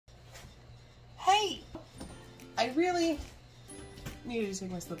I really needed to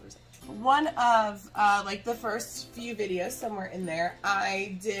take my slippers off. One of like the first few videos, somewhere in there,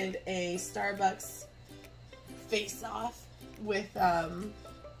 I did a Starbucks face off with oh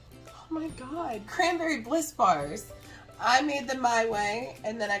my god, cranberry bliss bars. I made them my way,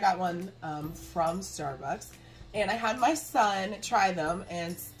 and then I got one from Starbucks, and I had my son try them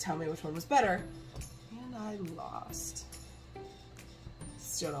and tell me which one was better, and I lost.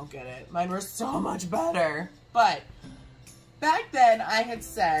 Still don't get it. Mine were so much better. But back then I had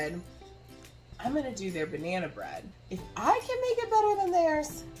said, I'm gonna do their banana bread. If I can make it better than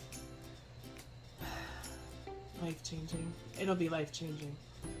theirs, life-changing. It'll be life-changing.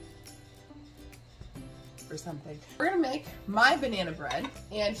 Or something. We're gonna make my banana bread,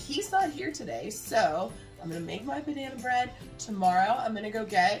 and he's not here today, so I'm gonna make my banana bread. Tomorrow I'm gonna go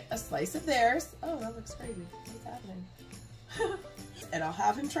get a slice of theirs. Oh, that looks crazy. What's happening? And I'll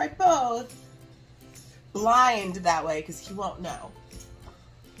have him try both blind that way, because he won't know.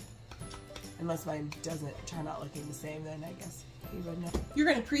 Unless mine doesn't turn out looking the same, then I guess he would know. You're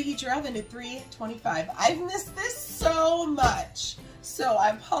gonna preheat your oven to 325. I've missed this so much, so I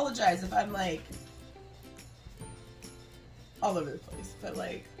apologize if I'm like all over the place, but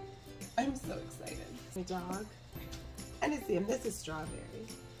like, I'm so excited. My dog. I didn't see him. This is strawberry.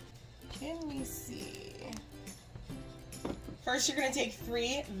 Can we see? First, you're gonna take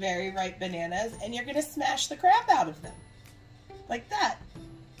 3 very ripe bananas and you're gonna smash the crap out of them. Like that.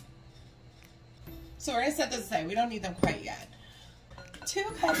 So we're gonna set this aside. We don't need them quite yet. 2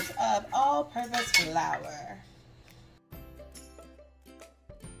 cups of all-purpose flour.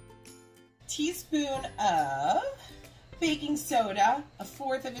 Teaspoon of baking soda,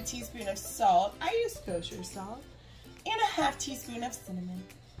 1/4 of a teaspoon of salt. I use kosher salt. And a 1/2 teaspoon of cinnamon.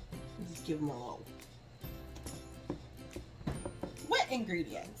 Just give them a little. Wet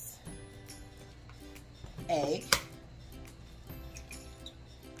ingredients. Egg.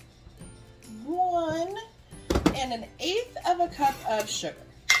 1 and 1/8 of a cup of sugar.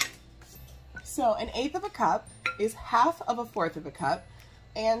 So 1/8 of a cup is 1/2 of a 1/4 of a cup.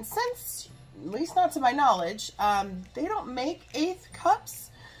 And since, at least not to my knowledge, they don't make 1/8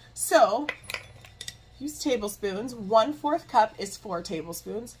 cups. So use tablespoons. 1/4 cup is 4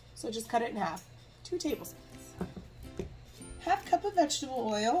 tablespoons. So just cut it in half. 2 tablespoons. 1/2 cup of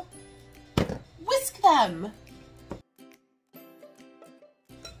vegetable oil. Whisk them.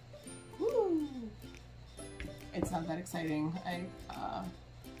 Woo. It's not that exciting.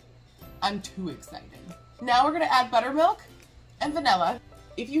 I'm too excited. Now we're gonna add buttermilk and vanilla.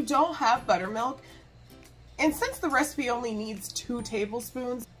 If you don't have buttermilk, and since the recipe only needs 2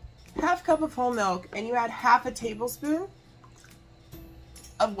 tablespoons, 1/2 cup of whole milk, and you add 1/2 a tablespoon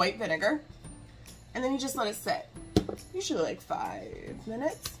of white vinegar, and then you just let it sit. Usually like 5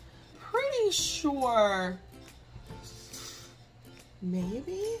 minutes. Pretty sure,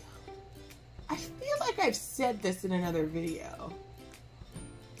 maybe? I feel like I've said this in another video.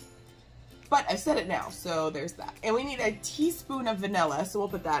 But I've said it now, so there's that. And we need a teaspoon of vanilla, so we'll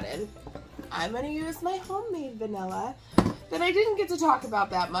put that in. I'm gonna use my homemade vanilla that I didn't get to talk about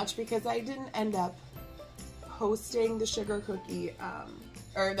that much because I didn't end up posting the sugar cookie,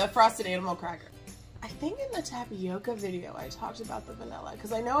 or the frosted animal cracker. I think in the tapioca video I talked about the vanilla,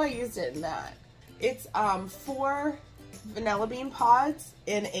 because I know I used it in that. It's 4 vanilla bean pods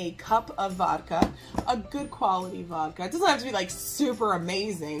in a cup of vodka, a good quality vodka. It doesn't have to be like super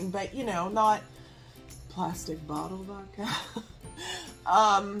amazing, but you know, not plastic bottle vodka.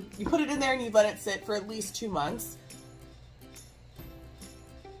 You put it in there and you let it sit for at least 2 months.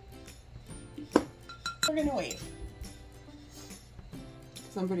 We're gonna wait.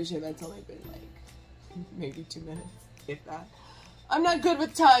 So I'm pretty sure that's only been like maybe 2 minutes, if that. I'm not good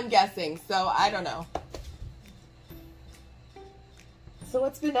with time guessing, so I don't know. So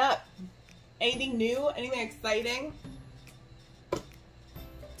what's been up? Anything new? Anything exciting?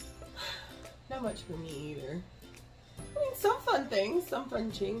 Not much for me either. I mean, some fun things, some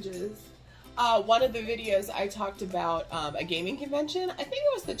fun changes. One of the videos I talked about a gaming convention. I think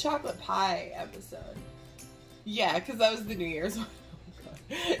it was the chocolate pie episode. Yeah, because that was the New Year's one. Oh,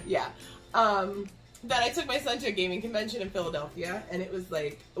 God. Yeah. That I took my son to a gaming convention in Philadelphia, and it was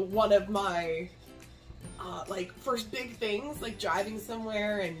like one of my like first big things, like driving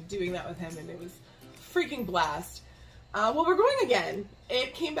somewhere and doing that with him, and it was freaking blast. Well, we're going again.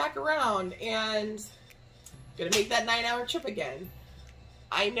 It came back around, and gonna make that 9-hour trip again.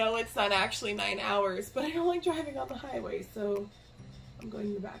 I know it's not actually 9 hours, but I don't like driving on the highway, so I'm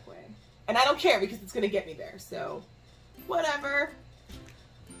going the back way. And I don't care because it's gonna get me there, so whatever.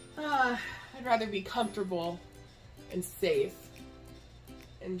 I'd rather be comfortable and safe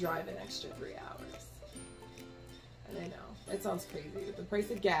and drive an extra 3 hours. And I know, it sounds crazy with the price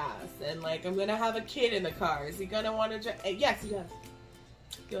of gas, and like, I'm gonna have a kid in the car. Is he gonna want to drive? Yes, he does.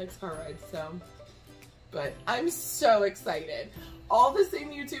 He likes car rides, so. But I'm so excited. All the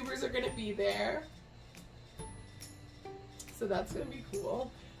same YouTubers are gonna be there. So that's gonna be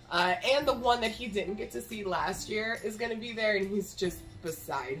cool. And the one that he didn't get to see last year is gonna be there, and he's just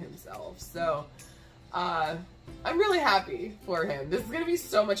beside himself. So, I'm really happy for him. This is gonna be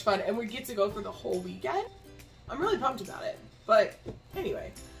so much fun, and we get to go for the whole weekend. I'm really pumped about it. But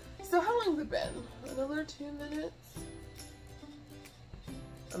anyway, so how long has it been? Another 2 minutes?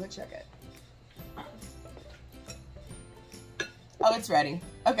 I'm gonna check it. Oh, it's ready.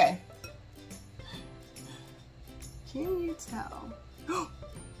 Okay. Can you tell? I'm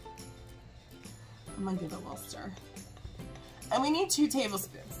gonna give it a little stir. And we need 2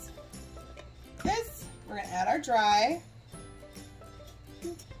 tablespoons. This, we're gonna add our dry.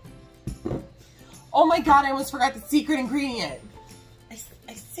 Oh my God, I almost forgot the secret ingredient.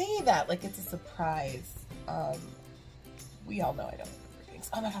 I say that like it's a surprise. We all know I don't remember things.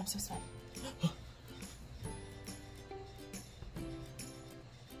 Oh my God, I'm so sorry.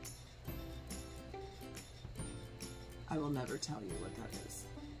 I will never tell you what that is.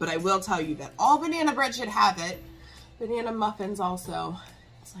 But I will tell you that all banana bread should have it. Banana muffins also.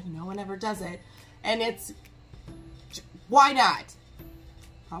 It's like no one ever does it. And it's, why not?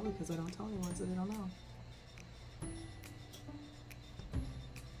 Probably because I don't tell anyone so they don't know.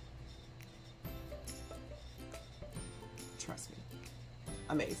 Trust me.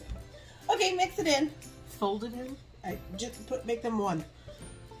 Amazing. Okay, mix it in. Fold it in. Make them one.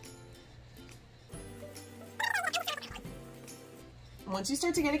 Once you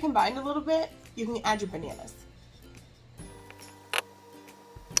start to get it combined a little bit, you can add your bananas.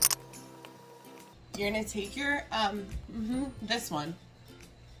 You're gonna take your, this one.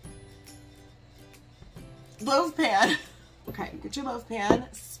 Loaf pan. Okay, get your loaf pan,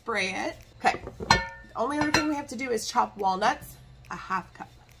 spray it. Okay, the only other thing we have to do is chop walnuts, a 1/2 cup.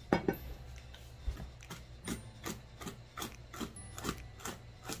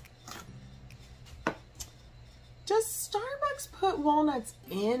 Does Starbucks put walnuts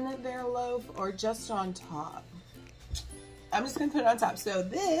in their loaf or just on top? I'm just gonna put it on top. So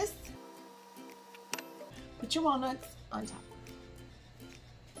this, put your walnuts on top.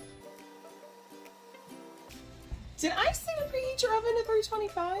 Did I say to preheat your oven to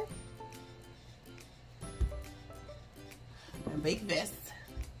 325? And bake this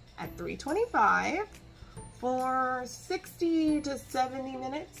at 325 for 60 to 70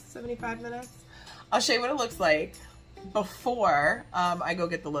 minutes, 75 minutes. I'll show you what it looks like before I go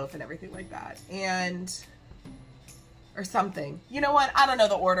get the loaf and everything like that. Or something. You know what? I don't know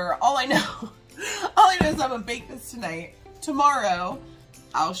the order. All I know is I'm gonna bake this tonight. Tomorrow,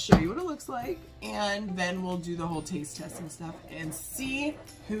 I'll show you what it looks like, and then we'll do the whole taste test and stuff and see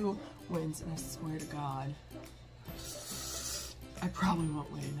who wins. And I swear to God, I probably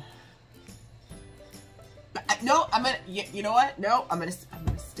won't win. But, no, I'm gonna. You know what? No, I'm gonna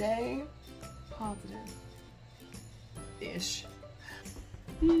stay positive-ish.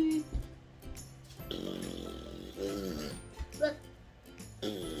 Look.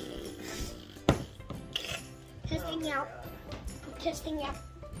 Testing out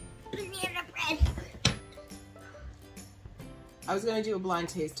banana bread. I was gonna do a blind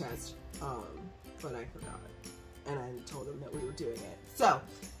taste test, but I forgot. And I told him that we were doing it. So,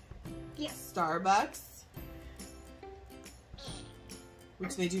 yeah. Starbucks,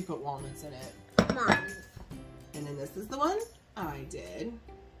 which they do put walnuts in it. Mom. And then this is the one I did.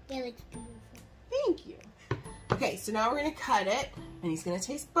 It looks beautiful. Thank you. Okay, so now we're gonna cut it, and he's gonna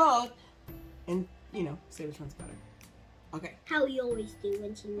taste both, and you know, say which one's better. Okay. How you always do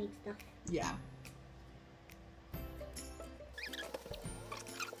when she makes stuff. Yeah.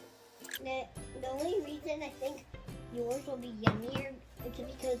 The only reason I think yours will be yummier is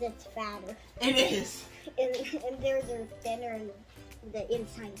because it's fatter. It is. And theirs are thinner and the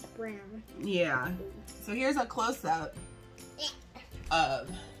inside's brown. Yeah. So here's a close-up of...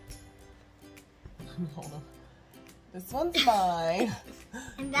 Hold on. This one's mine.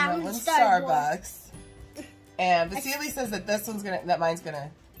 And that one's Starbucks. And Vasily says that this one's gonna, that mine's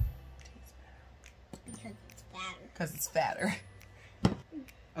gonna taste better. Because it's fatter. Because it's fatter.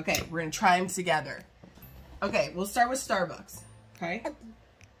 Okay, we're gonna try them together. Okay, we'll start with Starbucks. Okay?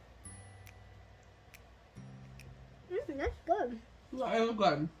 That's good. Yeah, it looks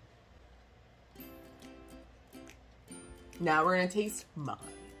good. Now we're gonna taste mine.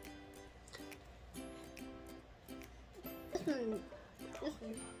 This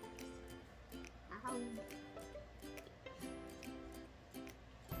one.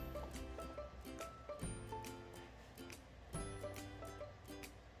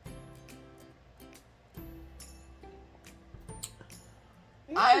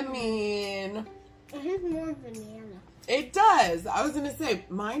 I mean, it has more banana. it does. I was gonna say,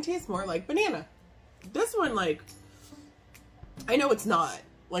 mine tastes more like banana. This one, like, I know it's not.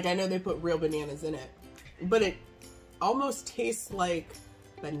 Like, I know they put real bananas in it, but it almost tastes like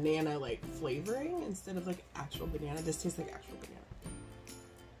banana, like, flavoring instead of, like, actual banana. This tastes like actual banana.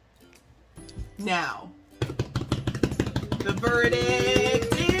 Now, the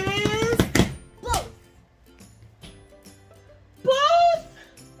verdict is... Both. Both?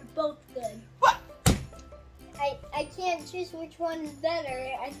 They're both good. What? I can't choose which one is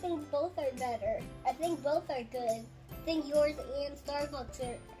better. I think both are better. I think both are good. I think yours and Starbucks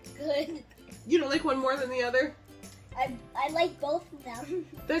are good. You don't like one more than the other? I like both of them.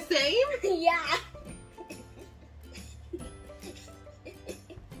 The same? Yeah.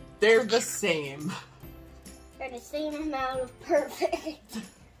 They're the same. They're the same amount of perfect.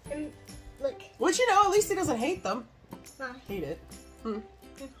 Look. Which, you know, at least he doesn't hate them. Hate it.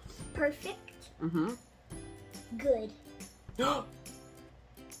 Perfect. Mm-hmm. Good. Well,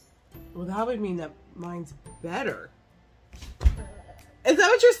 that would mean that mine's better. Is that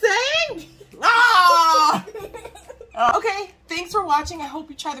what you're saying? Ah! Okay, thanks for watching. I hope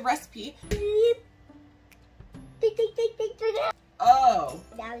you try the recipe. Oh.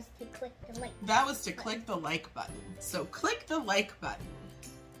 That was to click the like. That was to click the like button. So click the like button.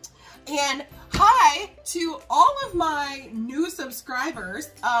 And hi to all of my new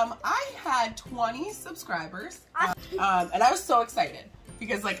subscribers. I had 20 subscribers. And I was so excited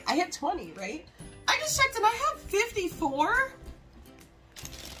because, like, I hit 20, right? I just checked and I have 54.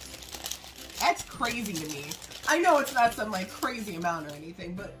 That's crazy to me. I know it's not some, like, crazy amount or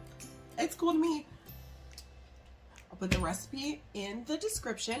anything, but it's cool to me. I'll put the recipe in the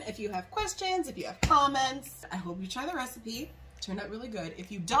description if you have questions, if you have comments. I hope you try the recipe. It turned out really good.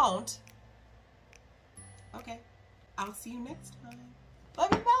 If you don't, okay, I'll see you next time.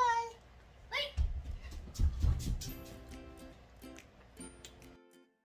 Love you, bye.